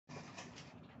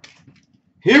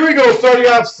Here we go, starting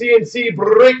off CNC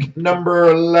break number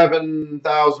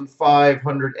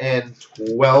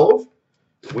 11,512.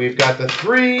 We've got the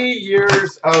 3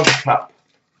 years of Cup.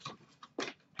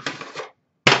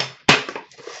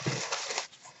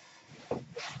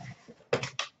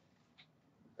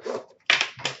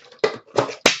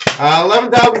 Uh,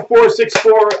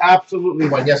 11,464, absolutely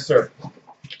one. Yes, sir.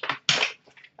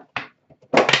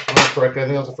 That's correct. I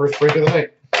think that was the first break of the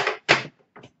night.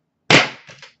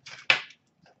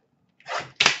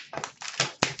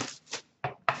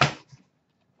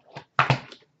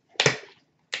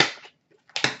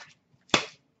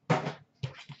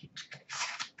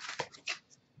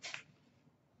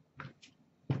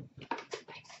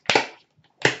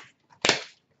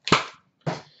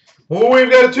 We've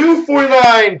got a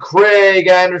 249 Craig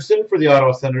Anderson for the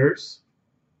Ottawa Senators.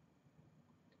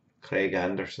 Craig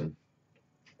Anderson.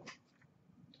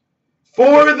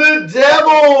 For the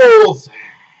Devils,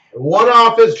 one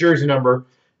off his jersey number.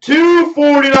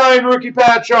 249 rookie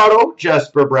patch auto,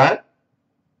 Jesper Bratt.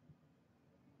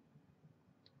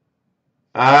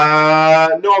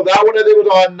 No, that one I think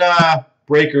was on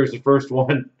Breakers, the first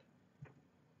one.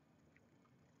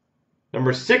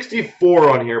 Number 64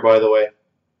 on here, by the way.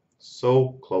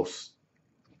 So close.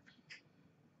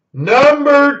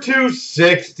 Number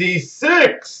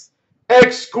 266.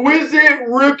 Exquisite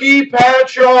rookie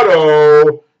patch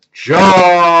auto,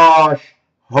 Josh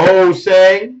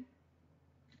Ho-Sang.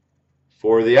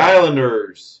 For the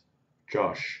Islanders,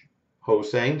 Josh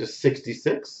Ho-Sang to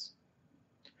 66.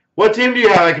 What team do you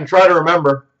have? I can try to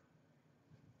remember.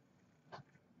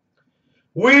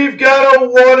 We've got a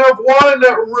 1-of-1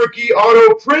 rookie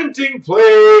auto printing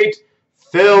plate,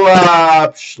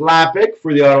 Philip Schlappick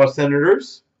for the Ottawa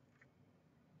Senators.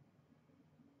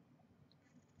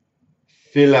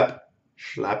 Philip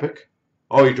Schlappick.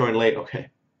 Oh, you joined late. Okay.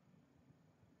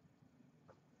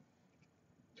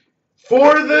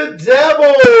 For the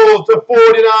Devils, the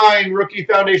 49 rookie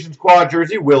Foundation Squad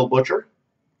jersey, Will Butcher.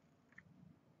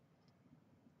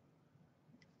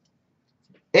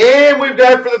 And we've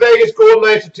got for the Vegas Golden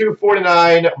Knights, the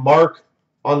 249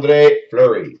 Marc-Andre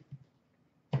Fleury.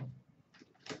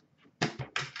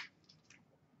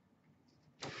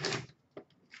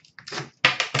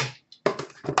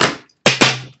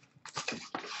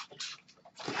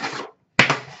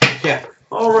 Yeah.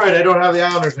 All right, I don't have the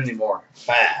Islanders anymore.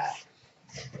 Bad.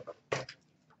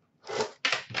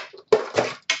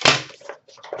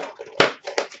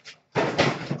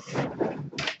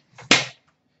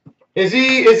 Is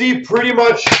he pretty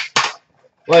much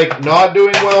like not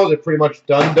doing well? Is it pretty much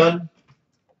done?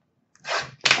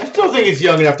 I still think he's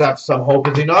young enough to have some hope,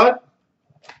 is he not?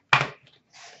 Am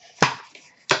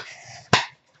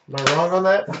I wrong on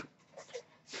that?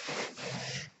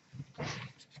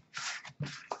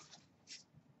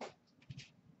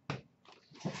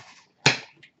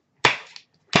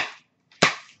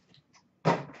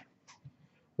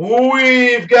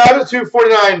 We've got a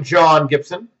 249 John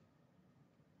Gibson.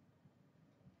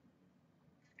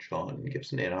 John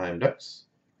Gibson, Anaheim Ducks.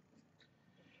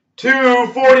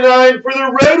 249 for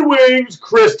the Red Wings,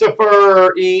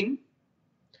 Christopher Ian.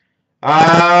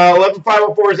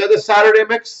 11,504, is that the Saturday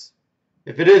mix?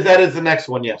 If it is, that is the next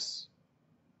one, yes.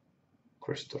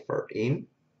 Christopher Ian.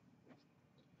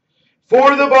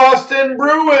 For the Boston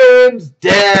Bruins,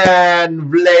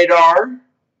 Dan Vladar.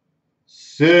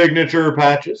 Signature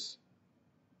patches.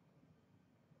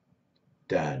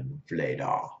 Dan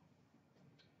Vladar.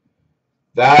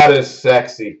 That is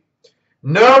sexy.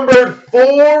 Number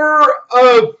 4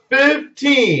 of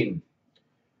 15.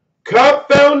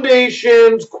 Cup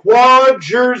Foundations Quad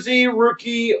Jersey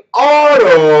Rookie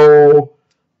Auto,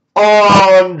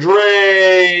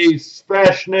 Andrei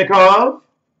Svechnikov.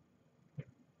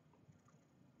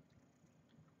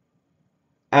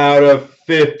 Out of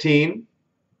 15.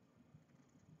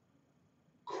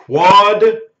 Quad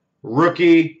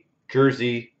Rookie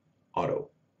Jersey Auto,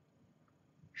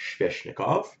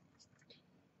 Svechnikov.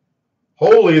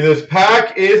 Holy, this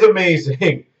pack is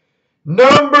amazing.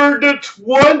 Number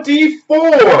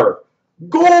 24,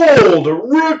 Gold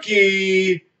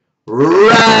Rookie,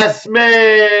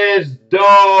 Rasmus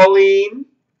Dahlin.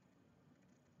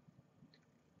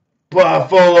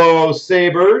 Buffalo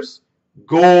Sabres,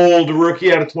 Gold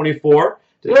Rookie out of 24.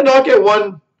 Did I not get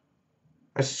one?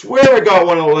 I swear I got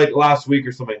one like last week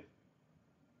or something.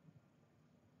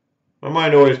 My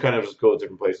mind always kind of just goes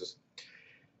different places.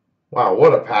 Wow,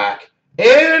 what a pack.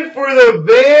 And for the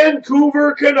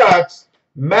Vancouver Canucks,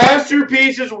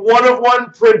 Masterpieces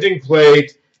 1-of-1 printing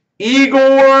plate,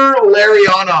 Igor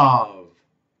Larionov.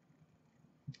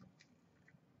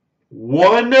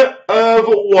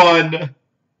 1-of-1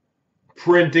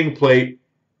 printing plate,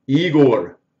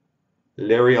 Igor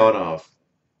Larionov.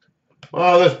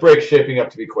 Well, this break's shaping up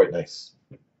to be quite nice.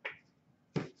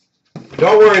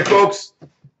 Don't worry, folks.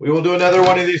 We will do another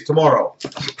one of these tomorrow.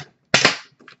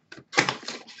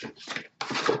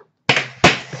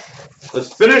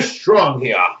 Let's finish strong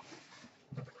here.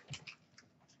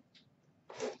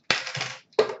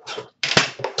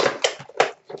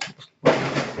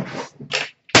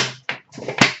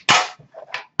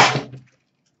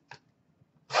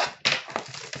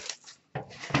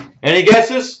 Any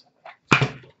guesses?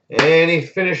 Any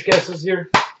finish guesses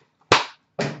here?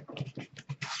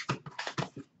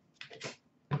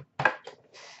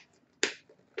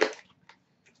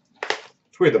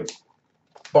 It's weird. The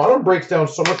bottom breaks down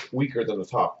so much weaker than the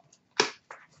top.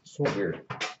 So weird.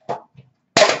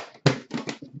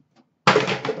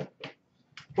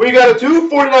 We got a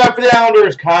 249 for the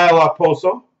Islanders, Kyle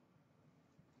Okposo.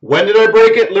 When did I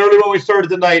break it? Literally when we started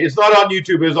the night. It's not on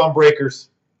YouTube. It was on Breakers.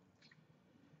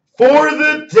 For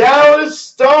the Dallas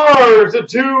Stars, a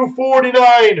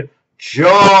 249,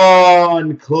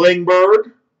 John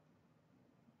Klingberg.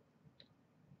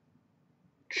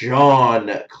 John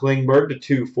Klingberg to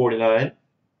 249.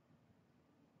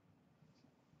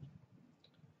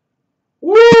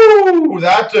 Woo!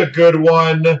 That's a good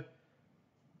one.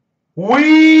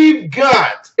 We've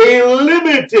got a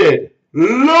limited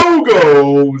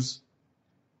logos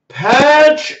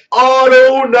patch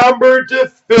auto number to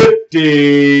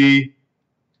 50.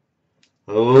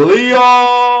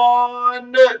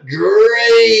 Leon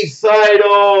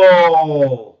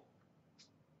Draisaitl.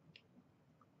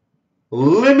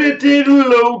 Limited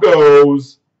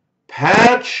logos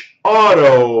patch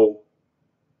auto.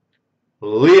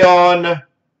 Leon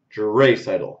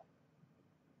Draisaitl.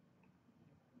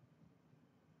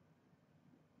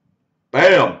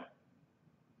 Bam.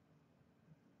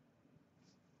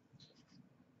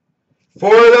 For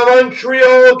the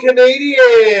Montreal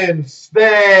Canadiens,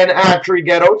 Sven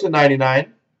Atrighetto to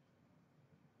 99.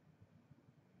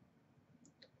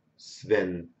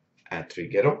 Sven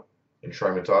Atrighetto,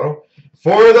 enshrinement auto.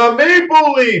 For the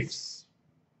Maple Leafs,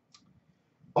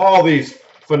 all these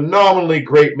phenomenally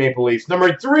great Maple Leafs.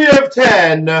 Number 3 of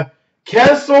 10,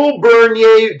 Kessel,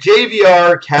 Bernier,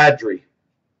 JVR, Kadri.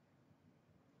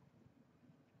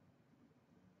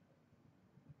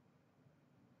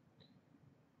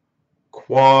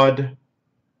 Quad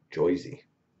Joyzy.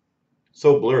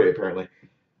 So blurry, apparently.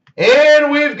 And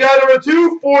we've got number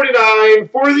 249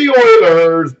 for the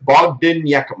Oilers, Bogdan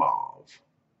Yakimov.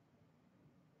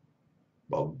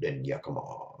 Bogdan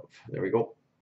Yakimov. There we go.